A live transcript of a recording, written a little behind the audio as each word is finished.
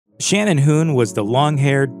Shannon Hoon was the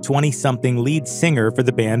long-haired, 20-something lead singer for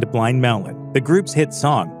the band Blind Melon. The group's hit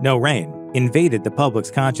song, No Rain, invaded the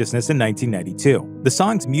public's consciousness in 1992. The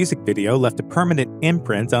song's music video left a permanent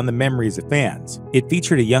imprint on the memories of fans. It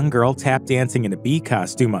featured a young girl tap dancing in a bee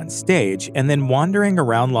costume on stage and then wandering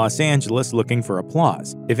around Los Angeles looking for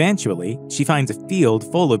applause. Eventually, she finds a field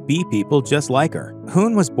full of bee people just like her.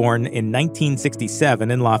 Hoon was born in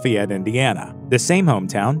 1967 in Lafayette, Indiana, the same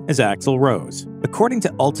hometown as Axl Rose. According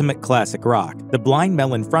to Ultimate Classic Rock, the Blind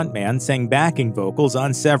Melon frontman sang backing vocals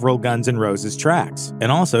on several Guns N' Roses tracks,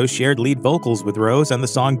 and also shared lead vocals with Rose on the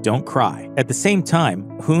song Don't Cry. At the same time,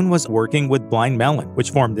 Hoon was working with Blind Melon,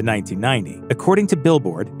 which formed in 1990. According to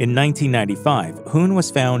Billboard, in 1995, Hoon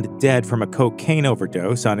was found dead from a cocaine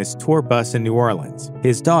overdose on his tour bus in New Orleans.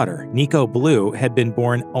 His daughter, Nico Blue, had been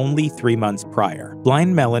born only 3 months prior.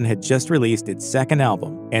 Blind Melon had just released its second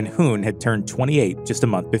album, and Hoon had turned 28 just a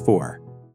month before.